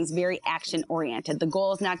do is always very action oriented. The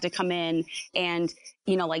goal is not to come in and,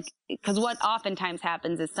 because what oftentimes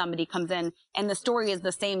happens is somebody comes in and the story is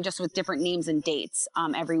the same just with different names and dates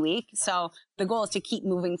every week. So the goal is to keep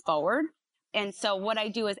moving forward. And so what I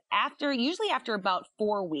do is usually after about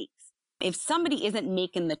 4 weeks, if somebody isn't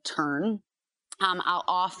making the turn, I'll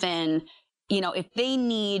often, if they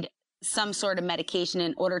need some sort of medication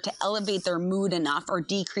in order to elevate their mood enough or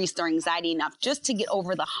decrease their anxiety enough just to get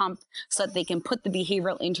over the hump so that they can put the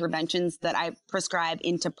behavioral interventions that I prescribe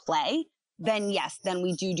into play, then yes, then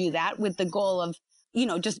we do that with the goal of,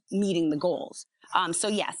 just meeting the goals. So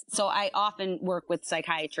yes, so I often work with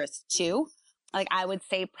psychiatrists too. Like I would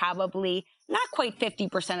say probably not quite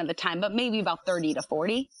 50% of the time, but maybe about 30 to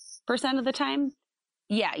 40% of the time.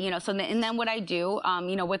 Yeah. And then what I do,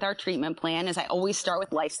 with our treatment plan is I always start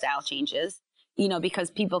with lifestyle changes, because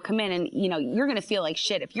people come in and, you're going to feel like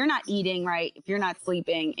shit if you're not eating right, if you're not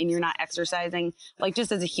sleeping and you're not exercising, like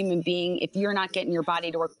just as a human being, if you're not getting your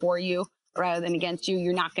body to work for you rather than against you,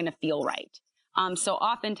 you're not going to feel right. So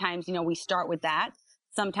oftentimes, we start with that.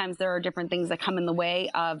 Sometimes there are different things that come in the way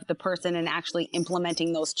of the person and actually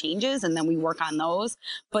implementing those changes, and then we work on those.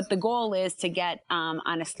 But the goal is to get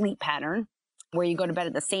on a sleep pattern where you go to bed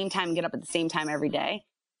at the same time, get up at the same time every day.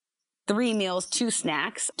 3 meals, 2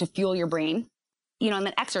 snacks to fuel your brain, and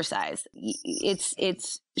then exercise.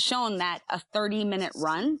 It's shown that a 30-minute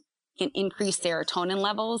run can increase serotonin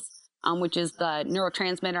levels, which is the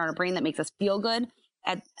neurotransmitter in our brain that makes us feel good,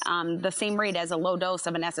 at the same rate as a low dose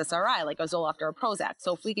of an SSRI, like a Zoloft or a Prozac.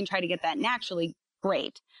 So if we can try to get that naturally,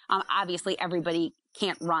 great. Obviously, everybody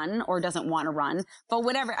can't run or doesn't want to run, but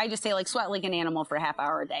whatever. I just say sweat like an animal for a half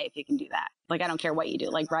hour a day if you can do that. I don't care what you do,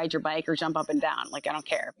 ride your bike or jump up and down. I don't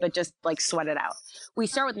care, but just sweat it out. We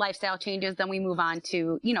start with lifestyle changes, then we move on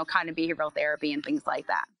to, cognitive behavioral therapy and things like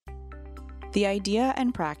that. The idea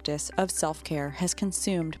and practice of self-care has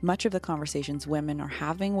consumed much of the conversations women are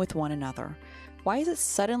having with one another. Why is it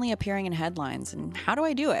suddenly appearing in headlines, and how do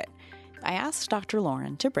I do it? I asked Dr.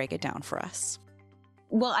 Lauren to break it down for us.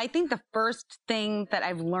 Well, I think the first thing that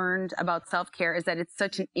I've learned about self-care is that it's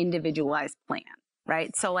such an individualized plan,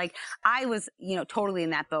 right? So I was, totally in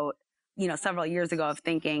that boat, several years ago of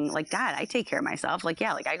thinking God, I take care of myself. I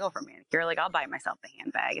go for manicure, I'll buy myself the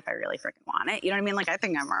handbag if I really freaking want it. You know what I mean? I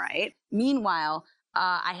think I'm all right. Meanwhile,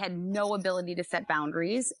 I had no ability to set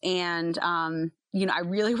boundaries. And, I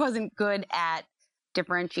really wasn't good at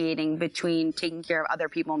differentiating between taking care of other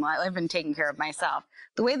people in my life and taking care of myself.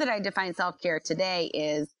 The way that I define self-care today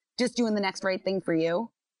is just doing the next right thing for you.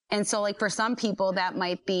 And so for some people that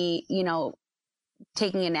might be,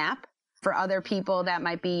 taking a nap. For other people that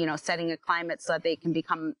might be, setting a climate so that they can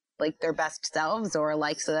become their best selves or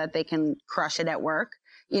so that they can crush it at work.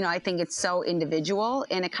 I think it's so individual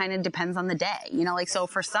and it kind of depends on the day, so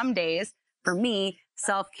for some days, for me,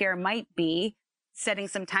 self-care might be setting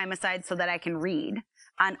some time aside so that I can read.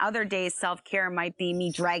 On other days, self-care might be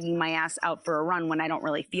me dragging my ass out for a run when I don't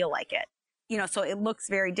really feel like it. So it looks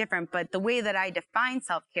very different, but the way that I define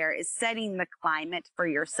self-care is setting the climate for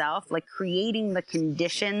yourself, creating the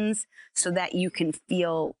conditions so that you can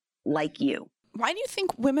feel like you. Why do you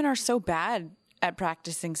think women are so bad at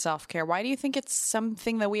practicing self-care? Why do you think it's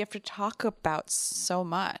something that we have to talk about so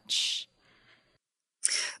much?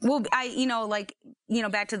 Well,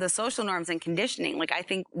 back to the social norms and conditioning, I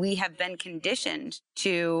think we have been conditioned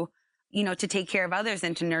to, to take care of others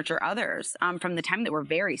and to nurture others from the time that we're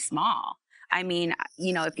very small. I mean,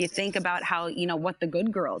 if you think about how, what the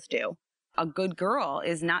good girls do, a good girl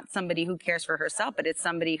is not somebody who cares for herself, but it's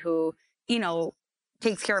somebody who,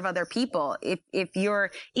 takes care of other people. If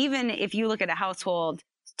you look at a household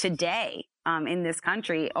today, in this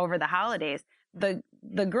country over the holidays,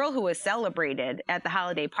 the girl who was celebrated at the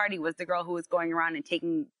holiday party was the girl who was going around and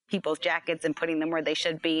taking people's jackets and putting them where they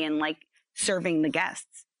should be and serving the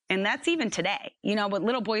guests. And that's even today, but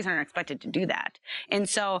little boys aren't expected to do that. And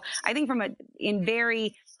so I think in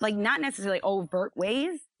very, not necessarily overt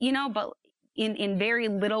ways, but in very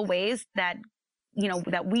little ways that,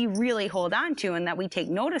 that we really hold on to and that we take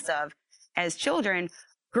notice of as children,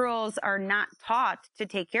 girls are not taught to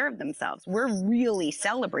take care of themselves. We're really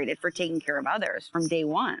celebrated for taking care of others from day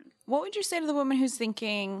one. What would you say to the woman who's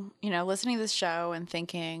thinking, listening to this show and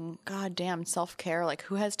thinking, God damn, self-care,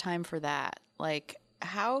 who has time for that?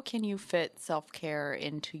 How can you fit self-care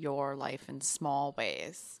into your life in small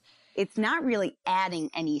ways? It's not really adding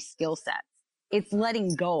any skill sets. It's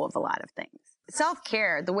letting go of a lot of things.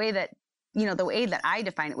 Self-care, the way that the way that I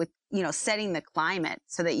define it with, setting the climate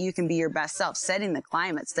so that you can be your best self, setting the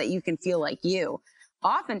climate so that you can feel like you.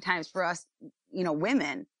 Oftentimes for us,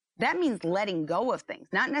 women, that means letting go of things,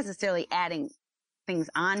 not necessarily adding things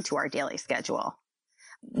onto our daily schedule.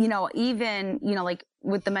 Even, like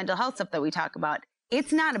with the mental health stuff that we talk about,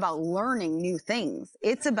 it's not about learning new things.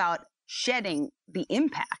 It's about shedding the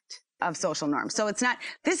impact of social norms. So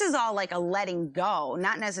this is all like a letting go,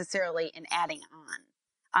 not necessarily an adding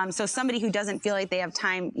on. So somebody who doesn't feel like they have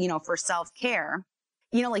time, for self-care,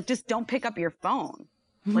 like just don't pick up your phone.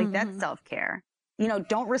 Like that's self-care.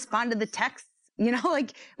 Don't respond to the texts,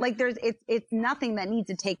 it's nothing that needs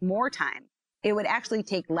to take more time. It would actually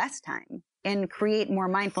take less time and create more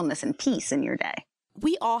mindfulness and peace in your day.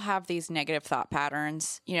 We all have these negative thought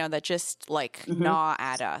patterns, that just gnaw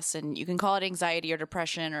at us. And you can call it anxiety or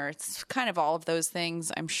depression, or it's kind of all of those things.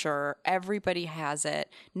 I'm sure everybody has it.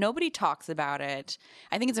 Nobody talks about it.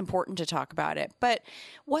 I think it's important to talk about it. But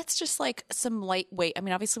what's just some lightweight,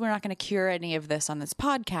 obviously we're not going to cure any of this on this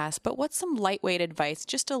podcast, but what's some lightweight advice,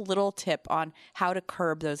 just a little tip on how to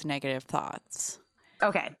curb those negative thoughts?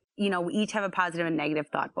 Okay. We each have a positive and negative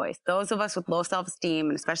thought voice. Those of us with low self-esteem,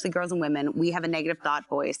 and especially girls and women, we have a negative thought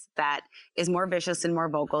voice that is more vicious and more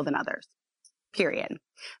vocal than others, period.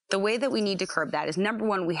 The way that we need to curb that is, number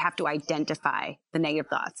one, we have to identify the negative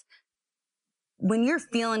thoughts. When you're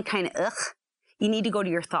feeling kind of you need to go to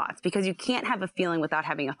your thoughts, because you can't have a feeling without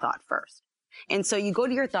having a thought first. And so you go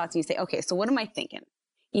to your thoughts and you say, okay, so what am I thinking?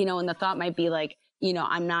 And the thought might be like,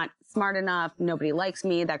 I'm not smart enough. Nobody likes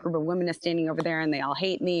me. That group of women is standing over there and they all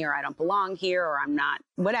hate me, or I don't belong here, or I'm not,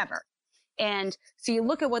 whatever. And so you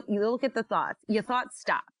look at the thoughts, your thoughts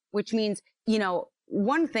stop, which means,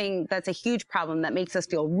 one thing that's a huge problem that makes us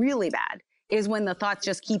feel really bad is when the thoughts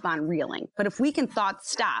just keep on reeling. But if we can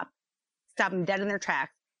stop them dead in their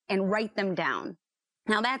tracks and write them down.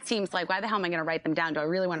 Now that seems like, why the hell am I going to write them down? Do I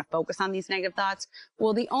really want to focus on these negative thoughts?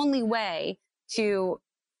 Well, the only way to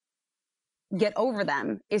get over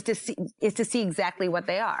them is to see exactly what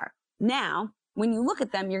they are. Now, when you look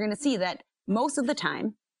at them, you're going to see that most of the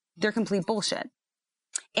time they're complete bullshit.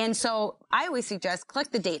 And so I always suggest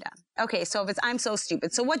collect the data. Okay, so if it's I'm so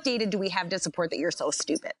stupid, so what data do we have to support that you're so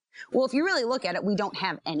stupid? Well, if you really look at it, we don't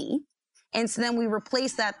have any. And so then we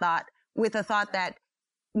replace that thought with a thought that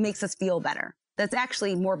makes us feel better. That's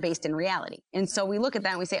actually more based in reality. And so we look at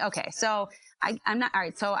that and we say, okay, so I'm not, all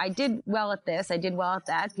right, so I did well at this. I did well at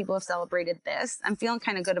that. People have celebrated this. I'm feeling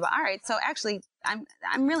kind of good about, all right, so actually I'm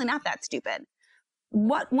really not that stupid.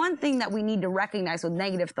 One thing that we need to recognize with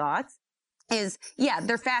negative thoughts is, yeah,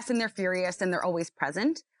 they're fast and they're furious and they're always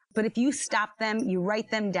present. But if you stop them, you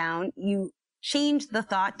write them down, you change the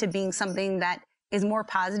thought to being something that is more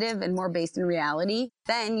positive and more based in reality,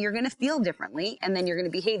 then you're going to feel differently and then you're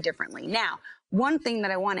going to behave differently. Now, one thing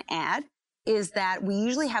that I want to add is that we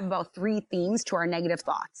usually have about 3 themes to our negative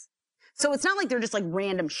thoughts. So it's not like they're just like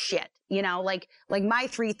random shit, like my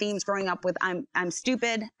 3 themes growing up with I'm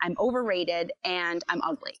stupid, I'm overrated, and I'm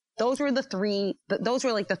ugly. Those were the 3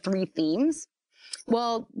 themes.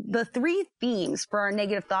 Well, the 3 themes for our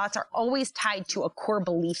negative thoughts are always tied to a core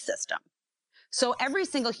belief system. So every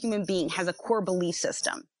single human being has a core belief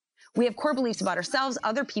system. We have core beliefs about ourselves,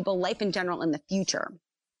 other people, life in general, and the future.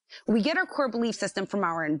 We get our core belief system from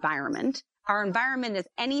our environment. Our environment is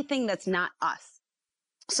anything that's not us.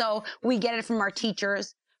 So we get it from our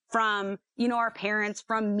teachers, from, our parents,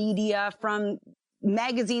 from media, from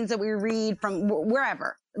magazines that we read, from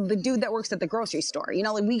wherever. The dude that works at the grocery store,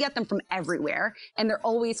 we get them from everywhere and they're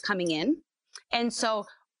always coming in. And so,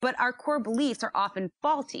 but our core beliefs are often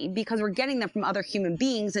faulty because we're getting them from other human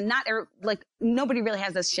beings and nobody really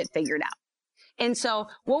has this shit figured out. And so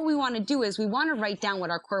what we want to do is we want to write down what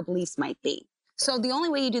our core beliefs might be. So the only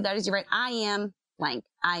way you do that is you write, I am blank,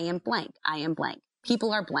 I am blank, I am blank.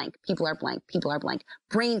 People are blank, people are blank, people are blank.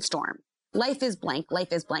 Brainstorm. Life is blank,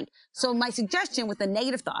 life is blank. So my suggestion with the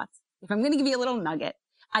negative thoughts, if I'm going to give you a little nugget,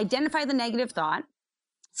 identify the negative thought,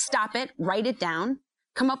 stop it, write it down,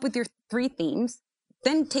 come up with your 3 themes,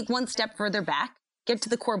 then take one step further back, get to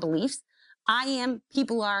the core beliefs. I am,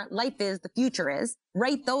 people are, life is, the future is.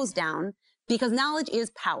 Write those down because knowledge is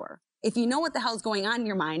power. If you know what the hell's going on in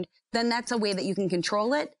your mind, then that's a way that you can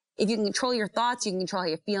control it. If you can control your thoughts, you can control how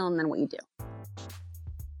you feel and then what you do.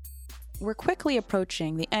 We're quickly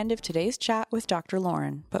approaching the end of today's chat with Dr.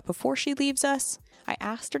 Lauren, but before she leaves us, I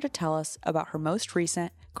asked her to tell us about her most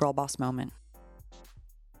recent girl boss moment.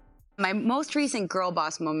 My most recent girl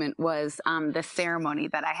boss moment was the ceremony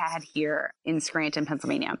that I had here in Scranton,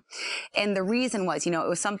 Pennsylvania. And the reason was, it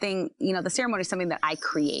was something, the ceremony is something that I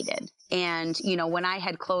created. And, when I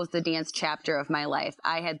had closed the dance chapter of my life,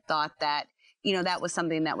 I had thought that, that was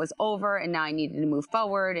something that was over, and now I needed to move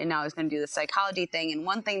forward, and now I was going to do the psychology thing. And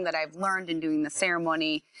one thing that I've learned in doing the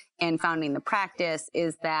ceremony and founding the practice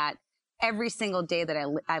is that every single day that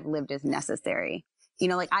I've lived is necessary.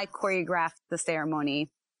 I choreographed the ceremony.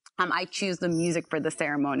 I choose the music for the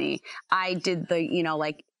ceremony. I did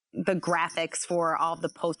the graphics for all the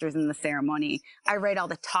posters in the ceremony. I write all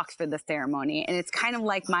the talks for the ceremony. And it's kind of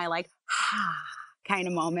like my kind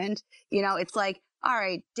of moment. It's like, all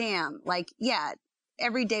right, damn,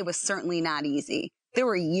 every day was certainly not easy. There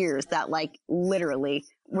were years that literally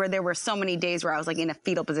where there were so many days where I was in a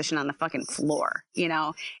fetal position on the fucking floor,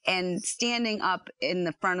 and standing up in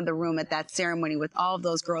the front of the room at that ceremony with all of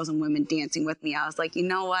those girls and women dancing with me. I was like, you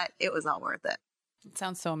know what? It was all worth it. It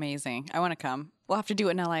sounds so amazing. I want to come. We'll have to do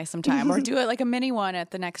it in LA sometime or do it like a mini one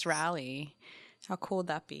at the next rally. How cool would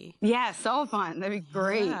that be? Yeah, so fun. That'd be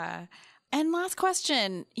great. Yeah. And last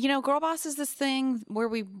question, Girl Boss is this thing where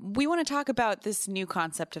we want to talk about this new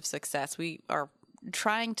concept of success. We are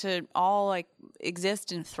trying to all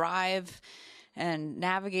exist and thrive and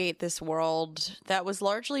navigate this world that was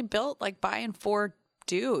largely built by and for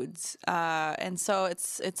dudes. And so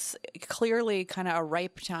it's clearly kind of a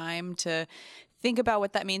ripe time to think about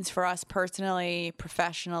what that means for us personally,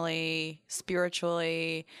 professionally,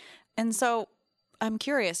 spiritually. And so I'm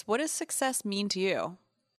curious, what does success mean to you?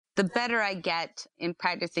 The better I get in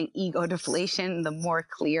practicing ego deflation, the more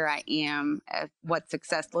clear I am at what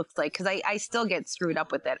success looks like. Because I still get screwed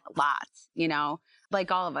up with it a lot,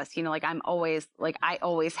 like all of us, I'm always I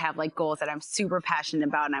always have goals that I'm super passionate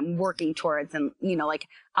about and I'm working towards. And,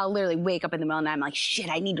 I'll literally wake up in the middle of the night. I'm like, shit,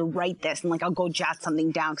 I need to write this. And I'll go jot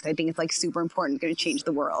something down because I think it's super important, going to change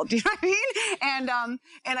the world. You know what I mean?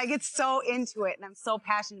 And I get so into it and I'm so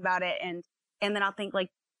passionate about it. And then I'll think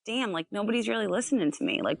damn, nobody's really listening to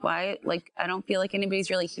me. Why? I don't feel like anybody's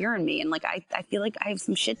really hearing me. And I feel like I have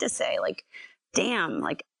some shit to say. Damn,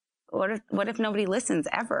 what if nobody listens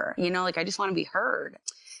ever? I just want to be heard.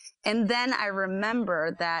 And then I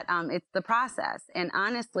remember that, it's the process. And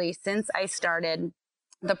honestly, since I started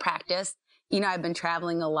the practice, I've been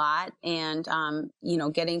traveling a lot and,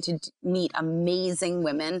 getting to meet amazing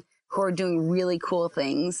women who are doing really cool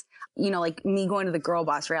things. Me going to the Girl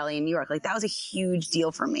Boss rally in New York, that was a huge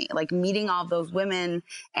deal for me. Meeting all those women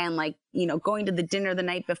and going to the dinner the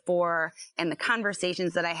night before and the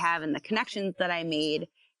conversations that I have and the connections that I made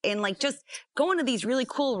and just going to these really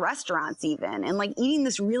cool restaurants even and eating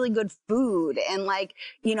this really good food and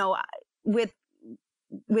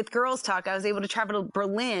with Girls Talk, I was able to travel to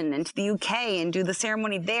Berlin and to the UK and do the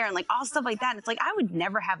ceremony there and all stuff like that. And it's I would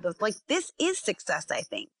never have those. This is success, I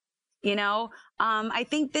think. I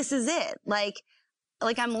think this is it.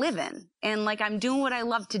 I'm living and I'm doing what I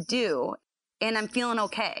love to do and I'm feeling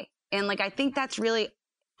okay. And I think that's really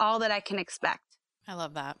all that I can expect. I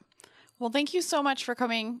love that. Well, thank you so much for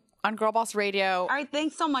coming on Girl Boss Radio. All right.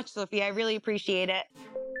 Thanks so much, Sophie. I really appreciate it.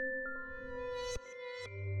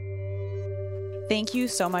 Thank you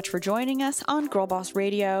so much for joining us on Girl Boss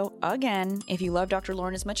Radio. Again, if you love Dr.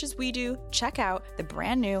 Lauren as much as we do, check out the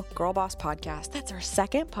brand new Girl Boss podcast. That's our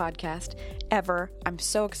second podcast ever. I'm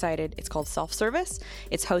so excited. It's called Self-Service.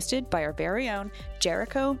 It's hosted by our very own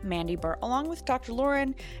Jericho Mandybur, along with Dr.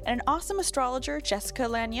 Lauren and an awesome astrologer, Jessica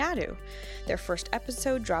Lanyadou. Their first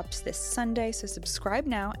episode drops this Sunday, so subscribe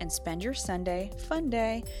now and spend your Sunday fun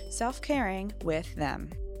day self-caring with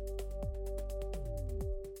them.